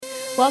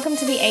Welcome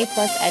to the A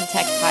Plus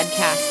EdTech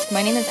podcast.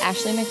 My name is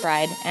Ashley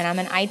McBride, and I'm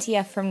an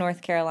ITF from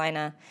North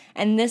Carolina.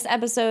 And this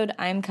episode,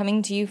 I'm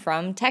coming to you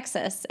from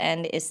Texas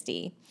and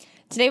ISTE.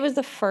 Today was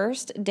the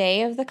first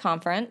day of the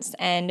conference,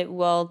 and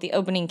the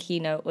opening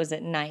keynote was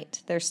at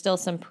night. There's still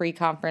some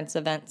pre-conference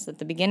events at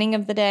the beginning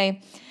of the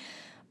day,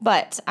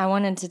 but I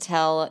wanted to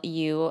tell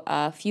you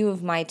a few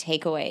of my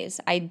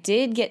takeaways. I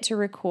did get to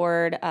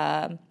record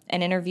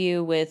an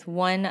interview with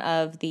one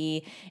of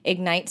the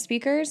Ignite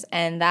speakers,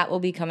 and that will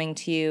be coming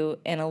to you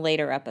in a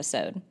later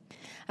episode.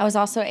 I was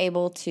also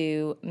able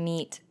to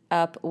meet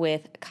up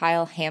with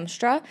Kyle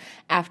Hamstra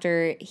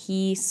after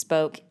he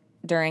spoke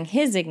during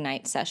his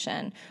Ignite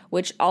session,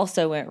 which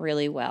also went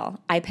really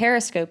well. I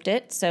periscoped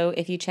it, so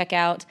if you check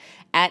out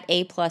at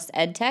A Plus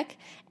EdTech,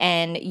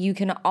 and you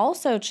can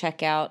also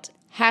check out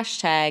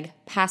hashtag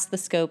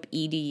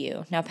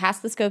PassTheScopeEDU. Now,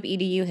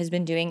 PassTheScopeEDU has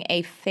been doing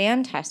a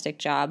fantastic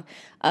job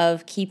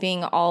of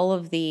keeping all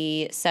of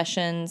the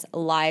sessions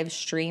live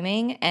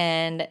streaming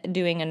and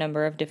doing a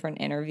number of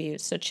different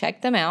interviews. So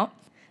check them out.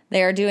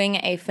 They are doing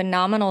a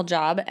phenomenal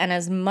job, and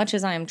as much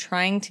as I am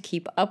trying to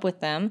keep up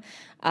with them,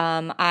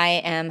 I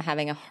am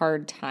having a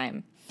hard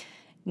time.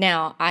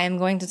 Now, I am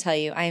going to tell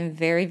you, I am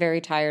very,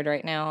 very tired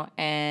right now,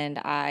 and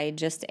I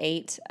just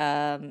ate,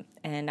 and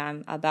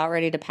I'm about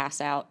ready to pass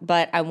out,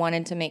 but I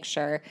wanted to make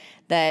sure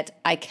that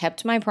I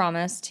kept my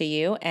promise to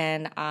you,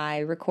 and I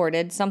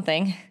recorded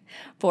something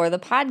for the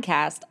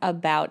podcast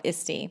about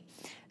ISTE.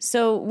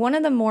 So one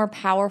of the more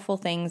powerful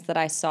things that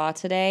I saw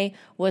today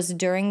was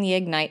during the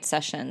Ignite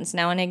sessions.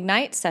 Now, an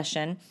Ignite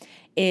session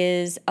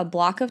is a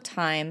block of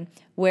time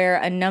where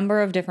a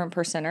number of different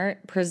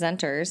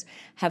presenters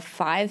have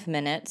 5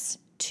 minutes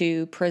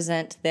to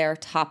present their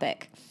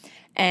topic.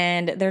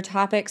 And their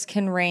topics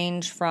can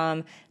range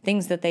from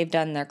things that they've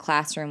done in their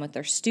classroom with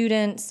their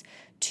students,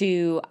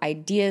 to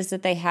ideas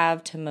that they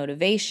have, to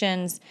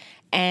motivations.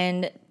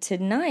 And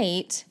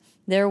tonight,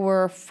 there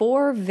were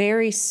 4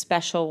 very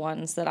special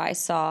ones that I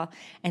saw,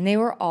 and they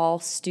were all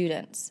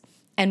students.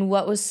 And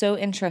what was so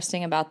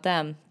interesting about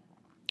them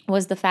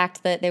was the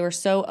fact that they were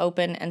so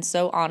open and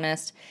so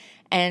honest,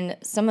 and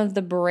some of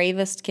the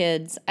bravest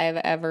kids I've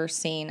ever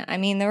seen. I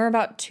mean, there were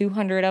about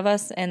 200 of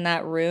us in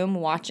that room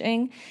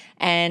watching,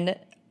 and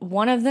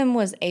one of them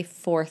was a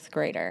 4th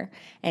grader,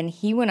 and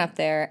he went up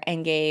there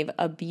and gave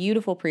a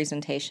beautiful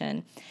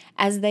presentation,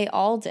 as they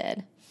all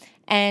did.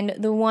 And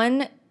the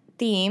one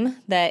theme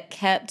that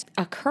kept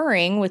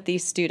occurring with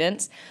these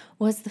students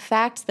was the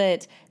fact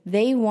that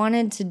they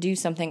wanted to do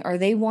something, or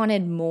they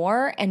wanted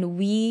more, and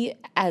we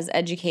as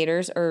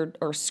educators,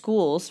 or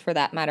schools for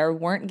that matter,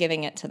 weren't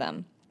giving it to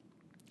them.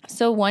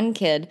 So one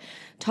kid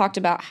talked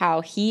about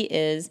how he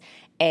is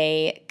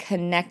a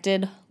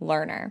connected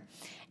learner,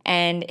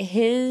 and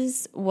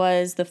his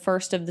was the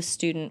first of the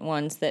student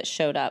ones that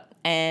showed up.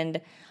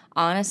 And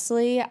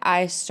honestly,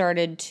 I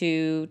started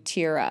to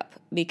tear up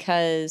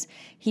because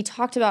he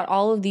talked about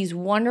all of these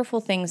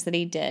wonderful things that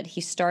he did.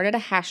 He started a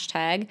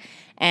hashtag,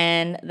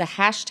 and the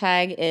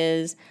hashtag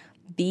is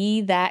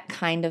Be That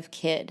Kind of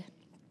Kid.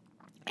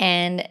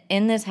 And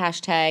in this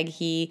hashtag,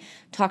 he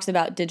talks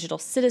about digital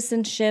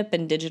citizenship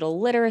and digital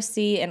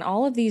literacy and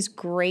all of these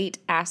great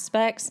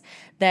aspects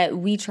that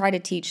we try to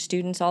teach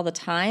students all the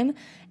time.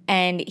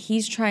 And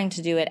he's trying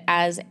to do it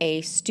as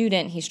a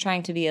student. He's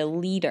trying to be a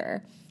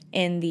leader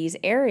in these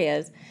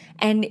areas.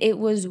 And it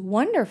was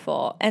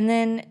wonderful. And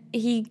then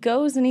he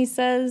goes and he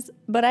says,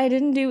 but I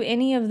didn't do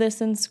any of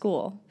this in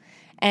school.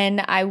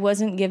 And I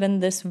wasn't given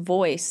this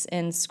voice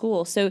in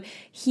school. So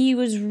he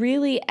was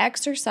really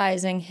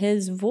exercising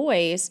his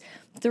voice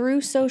through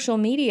social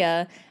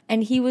media,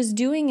 and he was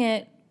doing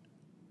it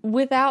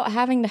without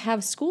having to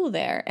have school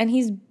there. And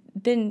he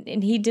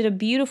did a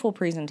beautiful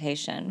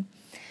presentation.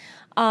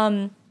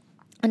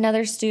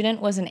 Another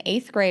student was an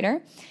 8th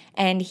grader,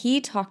 and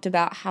he talked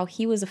about how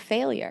he was a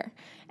failure,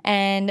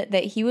 and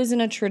that he was in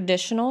a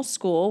traditional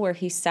school where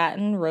he sat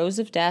in rows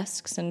of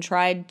desks and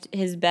tried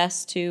his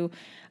best to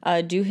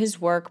do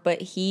his work,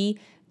 but he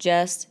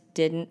just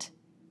didn't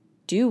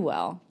do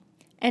well.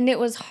 And it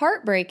was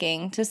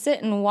heartbreaking to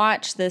sit and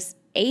watch this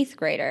 8th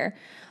grader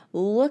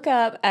look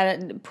up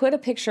at put a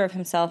picture of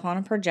himself on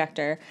a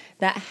projector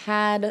that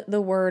had the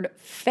word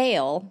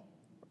fail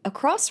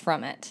across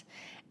from it.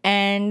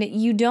 And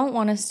you don't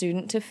want a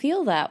student to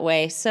feel that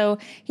way. So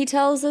he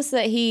tells us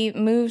that he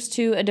moves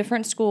to a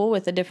different school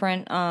with a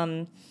different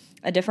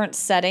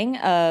setting,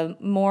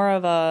 more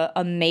of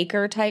a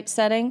maker type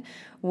setting,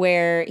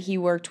 where he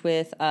worked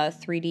with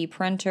 3D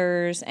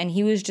printers, and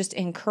he was just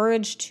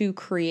encouraged to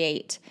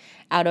create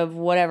out of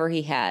whatever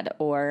he had,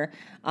 or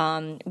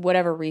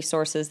whatever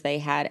resources they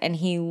had. And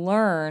he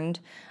learned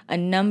a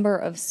number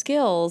of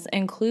skills,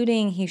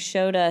 including he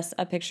showed us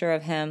a picture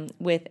of him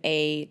with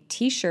a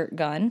t-shirt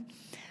gun,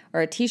 or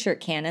a t-shirt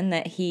cannon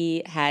that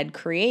he had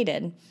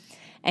created.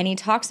 And he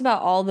talks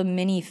about all the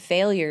many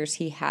failures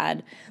he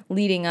had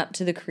leading up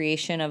to the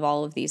creation of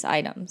all of these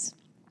items.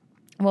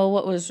 Well,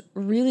 what was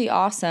really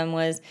awesome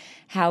was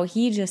how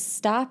he just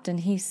stopped and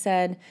he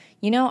said,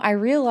 I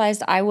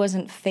realized I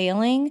wasn't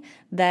failing,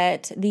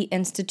 that the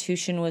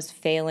institution was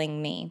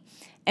failing me.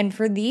 And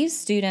for these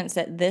students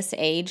at this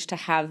age to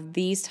have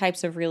these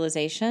types of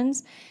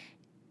realizations,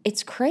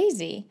 it's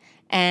crazy.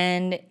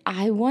 And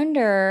I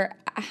wonder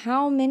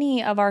how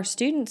many of our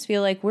students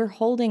feel like we're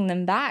holding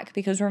them back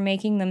because we're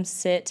making them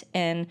sit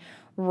in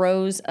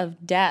rows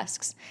of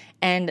desks.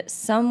 And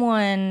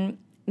someone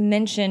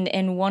mentioned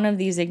in one of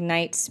these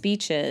Ignite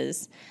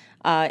speeches,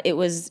 it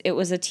was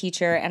a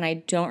teacher, and I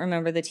don't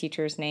remember the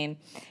teacher's name.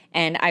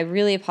 And I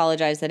really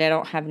apologize that I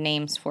don't have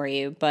names for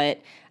you.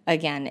 But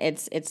again,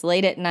 it's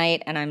late at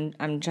night, and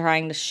I'm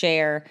trying to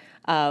share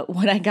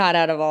what I got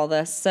out of all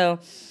this. So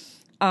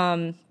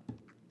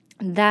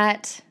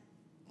that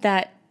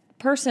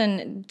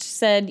person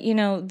said,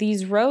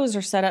 these rows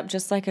are set up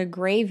just like a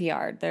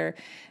graveyard. They're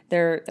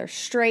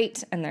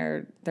straight, and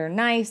they're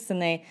nice,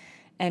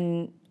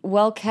 and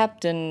well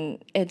kept,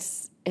 and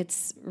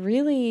it's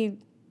really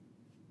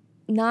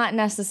not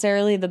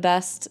necessarily the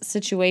best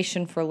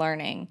situation for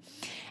learning.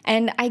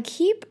 And I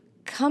keep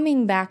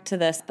coming back to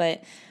this,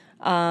 but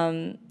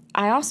I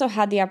also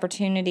had the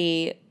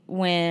opportunity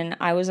when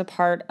I was a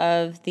part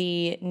of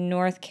the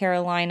North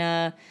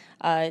Carolina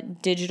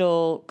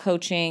Digital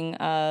Coaching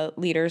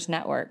Leaders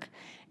Network.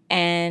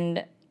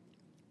 And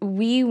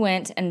we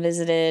went and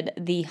visited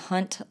the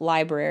Hunt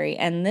Library.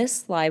 And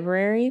this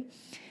library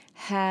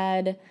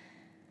had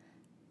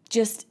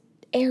just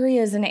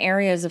areas and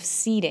areas of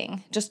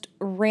seating, just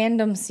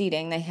random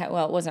seating. They had,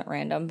 well, it wasn't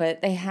random,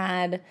 but they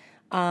had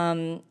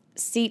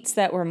seats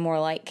that were more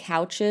like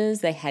couches.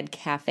 They had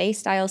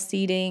cafe-style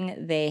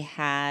seating. They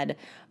had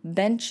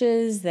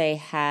benches. They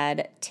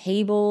had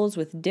tables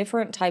with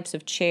different types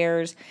of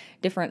chairs,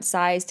 different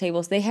size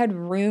tables. They had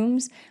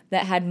rooms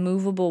that had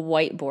movable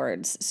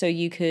whiteboards, so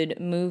you could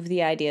move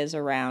the ideas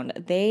around.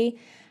 They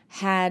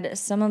had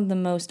some of the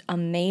most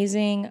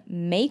amazing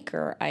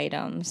maker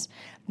items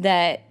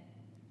that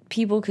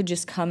people could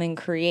just come and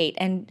create.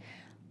 And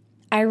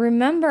I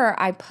remember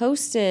I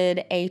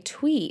posted a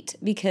tweet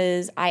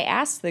because I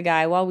asked the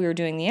guy while we were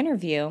doing the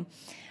interview,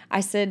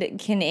 I said,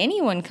 can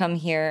anyone come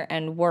here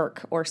and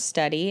work or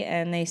study?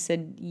 And they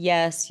said,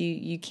 yes,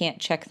 you can't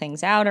check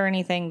things out or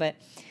anything, but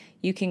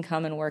you can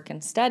come and work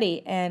and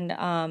study. And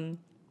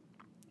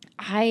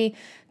I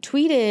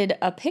tweeted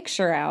a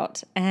picture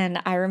out,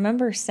 and I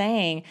remember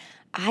saying,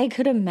 I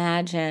could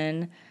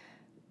imagine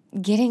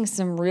getting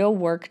some real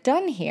work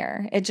done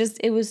here.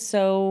 It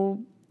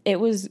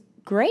was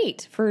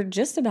great for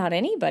just about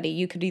anybody.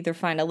 You could either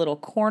find a little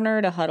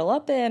corner to huddle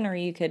up in, or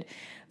you could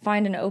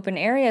find an open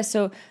area.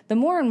 So the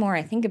more and more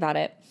I think about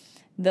it,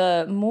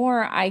 the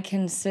more I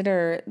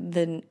consider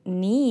the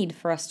need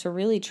for us to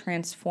really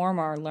transform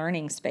our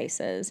learning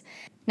spaces.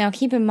 Now,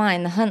 keep in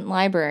mind, the Hunt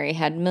Library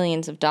had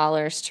millions of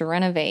dollars to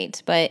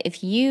renovate, but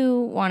if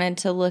you wanted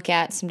to look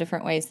at some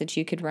different ways that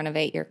you could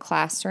renovate your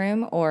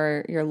classroom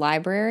or your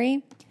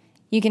library,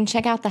 you can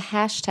check out the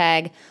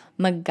hashtag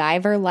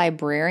MacGyver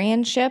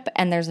Librarianship,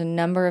 and there's a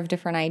number of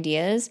different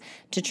ideas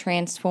to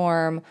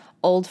transform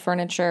old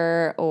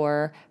furniture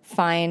or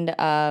find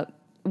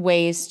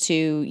ways to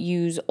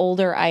use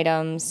older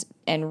items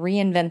and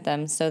reinvent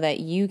them so that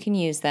you can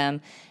use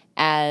them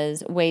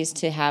as ways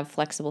to have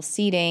flexible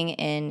seating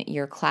in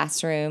your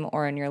classroom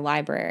or in your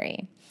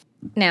library.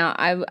 Now,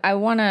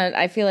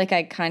 I feel like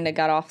I kind of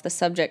got off the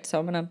subject, so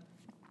I'm going to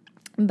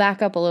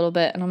back up a little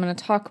bit, and I'm going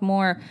to talk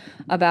more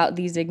about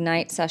these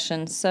Ignite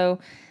sessions. So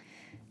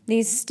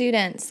these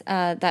students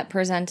that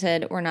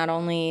presented were not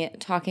only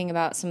talking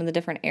about some of the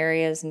different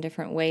areas and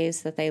different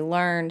ways that they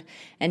learned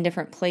and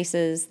different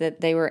places that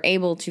they were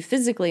able to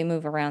physically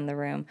move around the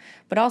room,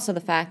 but also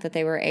the fact that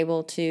they were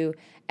able to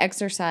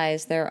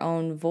exercise their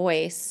own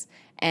voice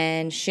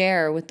and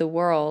share with the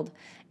world,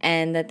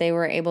 and that they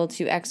were able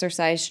to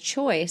exercise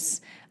choice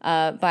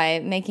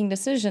by making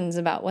decisions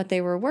about what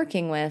they were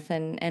working with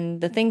and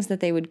the things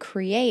that they would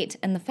create,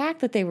 and the fact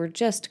that they were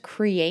just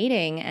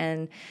creating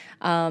and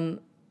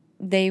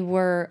they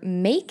were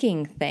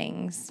making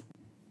things,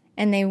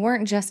 and they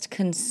weren't just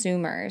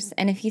consumers.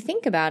 And if you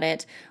think about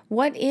it,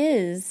 what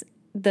is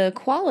the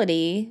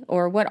quality,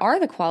 or what are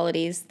the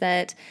qualities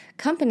that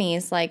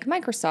companies like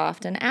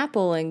Microsoft and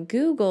Apple and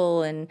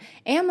Google and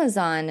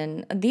Amazon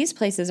and these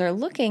places are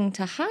looking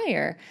to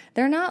hire?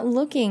 They're not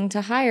looking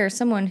to hire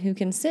someone who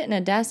can sit in a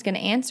desk and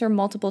answer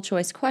multiple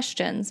choice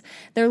questions.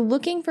 They're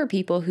looking for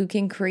people who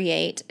can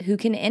create, who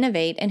can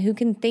innovate, and who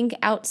can think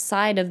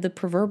outside of the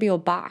proverbial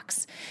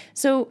box.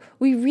 So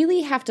we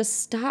really have to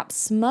stop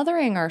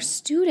smothering our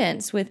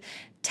students with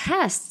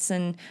tests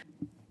and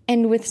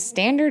with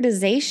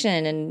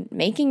standardization and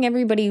making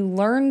everybody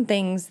learn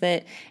things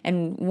that,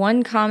 and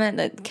one comment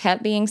that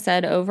kept being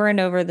said over and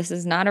over, this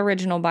is not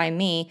original by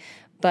me,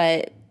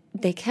 but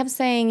they kept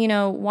saying,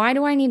 why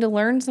do I need to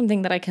learn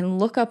something that I can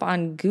look up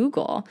on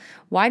Google?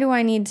 Why do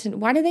they need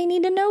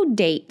to know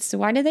dates?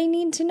 Why do they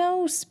need to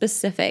know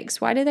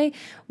specifics?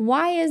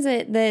 Why is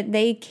it that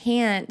they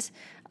can't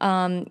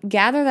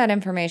gather that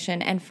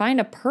information and find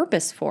a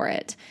purpose for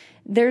it?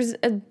 There's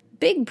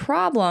big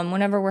problem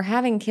whenever we're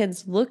having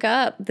kids look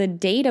up the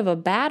date of a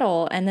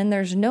battle and then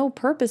there's no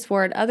purpose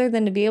for it other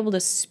than to be able to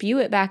spew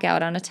it back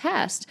out on a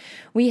test.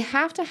 We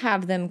have to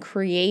have them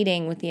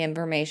creating with the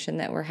information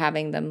that we're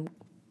having them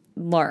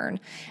learn.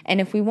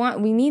 And if we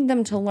need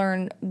them to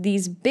learn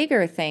these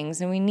bigger things,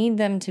 and we need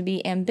them to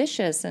be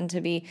ambitious and to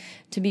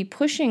be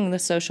pushing the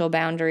social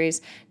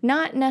boundaries,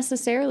 not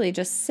necessarily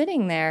just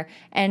sitting there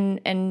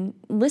and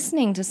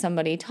listening to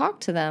somebody talk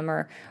to them,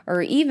 or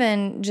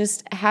even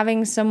just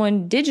having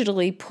someone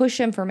digitally push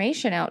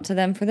information out to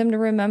them for them to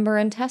remember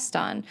and test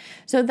on.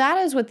 So that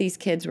is what these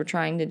kids were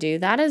trying to do.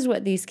 That is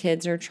what these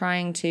kids are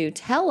trying to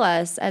tell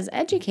us as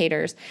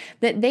educators,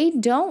 that they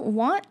don't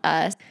want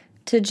us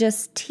to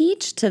just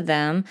teach to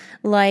them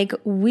like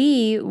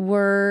we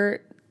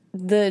were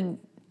the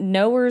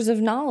knowers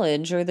of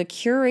knowledge or the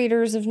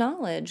curators of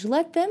knowledge.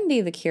 Let them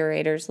be the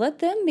curators. Let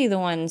them be the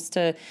ones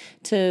to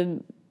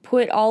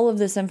put all of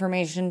this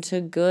information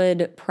to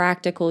good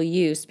practical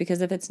use,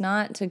 because if it's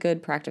not to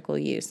good practical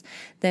use,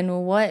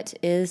 then what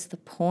is the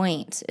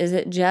point? Is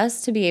it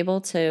just to be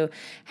able to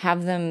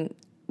have them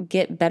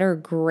get better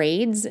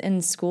grades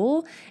in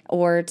school,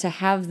 or to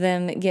have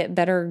them get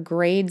better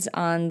grades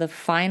on the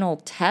final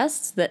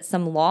tests that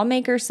some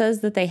lawmaker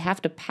says that they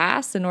have to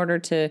pass in order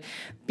to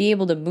be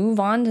able to move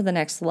on to the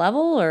next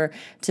level, or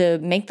to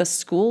make the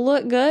school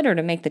look good, or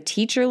to make the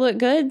teacher look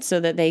good so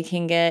that they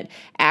can get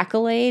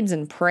accolades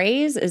and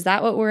praise? Is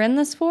that what we're in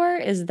this for?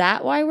 Is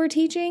that why we're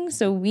teaching?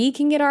 So we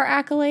can get our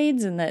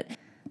accolades and that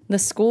the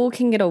school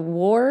can get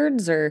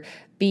awards or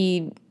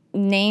be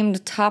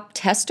named top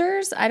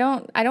testers? I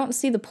don't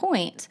see the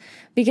point,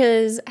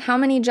 because how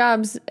many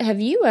jobs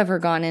have you ever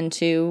gone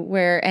into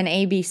where an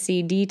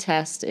ABCD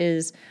test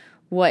is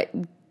what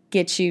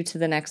gets you to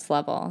the next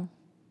level?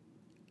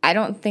 I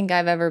don't think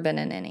I've ever been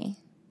in any.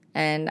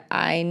 And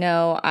I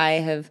know I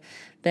have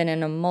been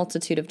in a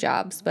multitude of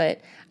jobs,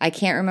 but I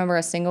can't remember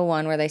a single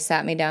one where they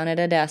sat me down at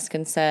a desk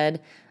and said,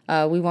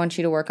 we want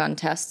you to work on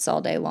tests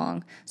all day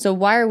long. So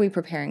why are we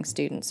preparing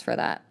students for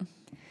that?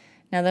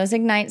 Now, those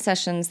Ignite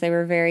sessions, they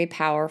were very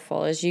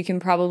powerful, as you can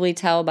probably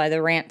tell by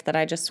the rant that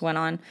I just went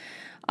on.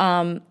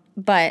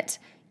 But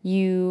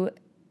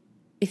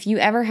if you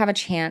ever have a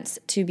chance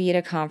to be at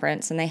a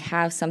conference and they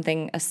have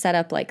a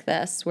setup like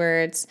this,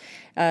 where it's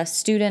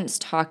students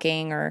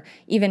talking or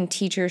even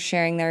teachers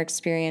sharing their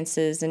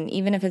experiences, and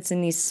even if it's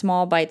in these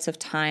small bites of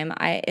time,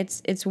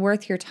 it's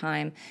worth your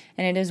time.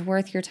 And it is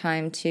worth your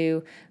time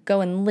to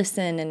go and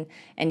listen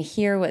and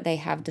hear what they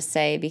have to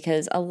say,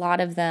 because a lot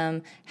of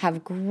them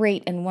have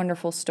great and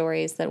wonderful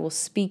stories that will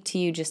speak to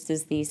you just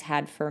as these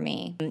had for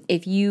me.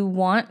 If you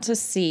want to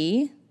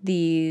see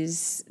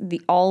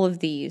all of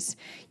these,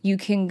 you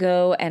can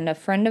go, and a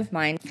friend of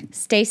mine,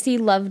 Stacy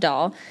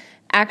Lovedahl,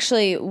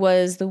 actually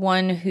was the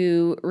one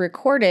who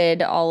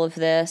recorded all of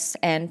this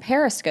and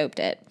periscoped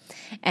it.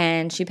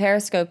 And she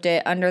periscoped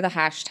it under the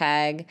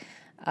hashtag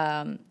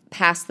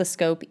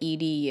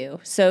PassTheScopeEDU.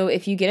 So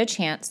if you get a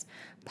chance,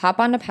 pop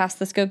on to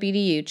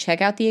PassTheScopeEDU,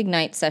 check out the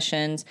Ignite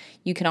sessions.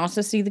 You can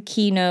also see the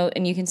keynote,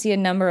 and you can see a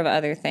number of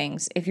other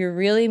things. If you're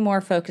really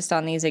more focused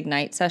on these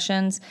Ignite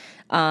sessions,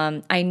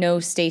 I know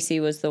Stacy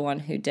was the one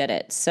who did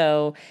it.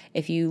 So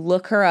if you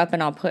look her up,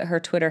 and I'll put her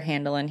Twitter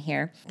handle in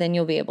here, then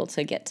you'll be able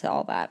to get to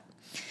all that.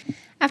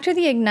 After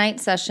the Ignite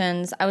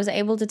sessions, I was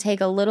able to take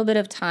a little bit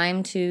of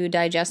time to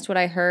digest what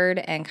I heard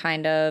and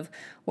kind of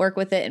work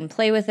with it and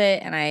play with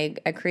it. And I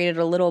created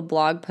a little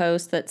blog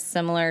post that's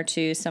similar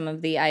to some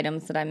of the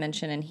items that I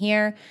mentioned in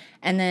here.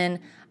 And then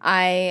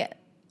I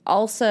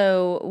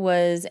also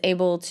was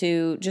able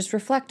to just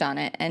reflect on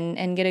it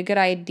and get a good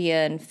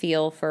idea and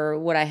feel for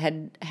what I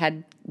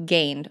had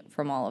gained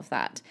from all of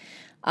that.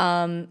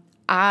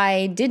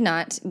 I did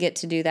not get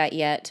to do that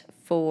yet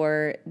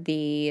for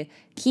the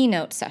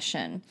keynote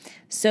session.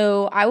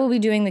 So I will be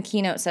doing the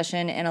keynote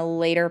session in a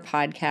later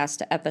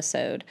podcast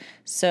episode.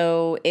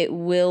 So it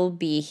will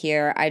be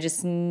here. I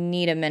just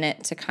need a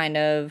minute to kind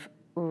of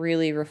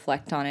really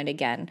reflect on it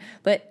again.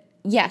 But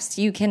yes,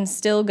 you can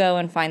still go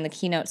and find the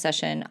keynote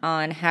session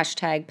on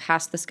hashtag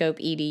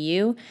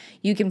PassTheScopeEDU.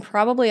 You can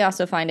probably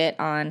also find it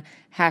on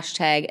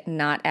hashtag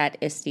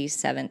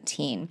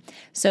NotAtISTE17.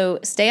 So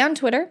stay on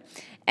Twitter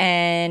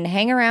and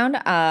hang around.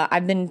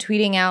 I've been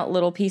tweeting out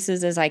little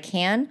pieces as I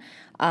can.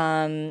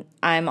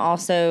 I'm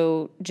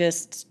also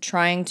just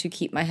trying to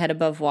keep my head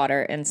above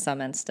water in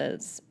some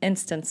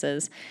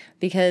instances,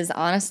 because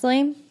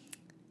honestly,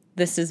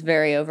 this is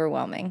very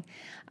overwhelming.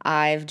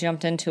 I've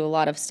jumped into a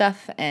lot of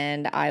stuff,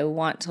 and I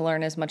want to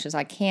learn as much as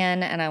I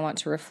can, and I want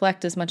to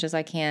reflect as much as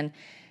I can,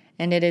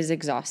 and it is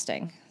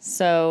exhausting.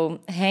 So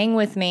hang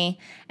with me,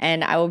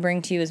 and I will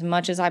bring to you as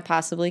much as I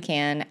possibly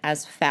can,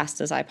 as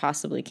fast as I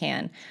possibly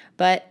can,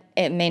 but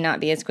it may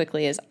not be as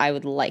quickly as I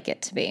would like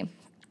it to be.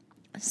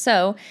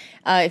 So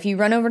if you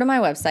run over to my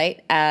website,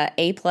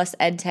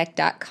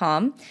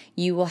 aplusedtech.com,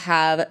 you will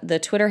have the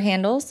Twitter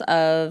handles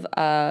of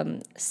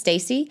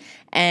Stacy,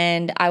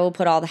 and I will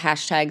put all the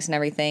hashtags and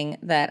everything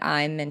that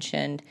I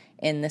mentioned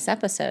in this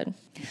episode.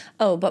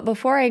 Oh, but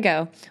before I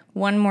go,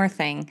 one more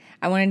thing.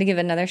 I wanted to give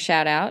another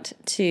shout out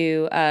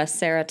to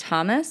Sarah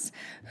Thomas,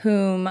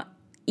 whom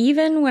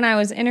even when I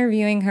was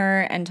interviewing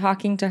her and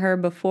talking to her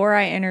before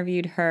I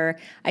interviewed her,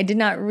 I did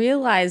not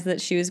realize that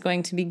she was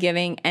going to be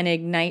giving an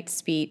Ignite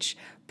speech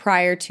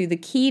prior to the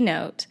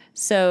keynote.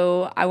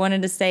 So I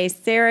wanted to say,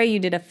 Sarah, you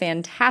did a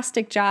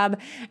fantastic job.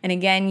 And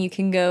again, you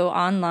can go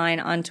online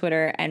on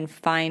Twitter and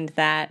find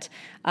that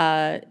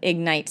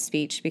Ignite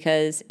speech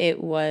because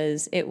it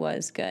was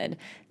good.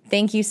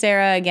 Thank you,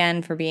 Sarah,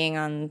 again for being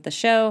on the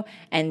show,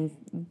 and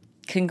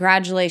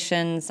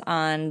congratulations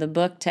on the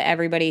book to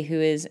everybody who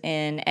is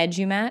in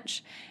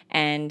EduMatch,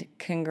 and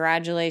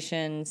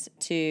congratulations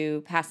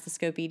to Pass the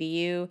Scope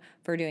EDU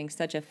for doing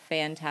such a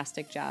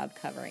fantastic job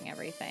covering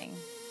everything.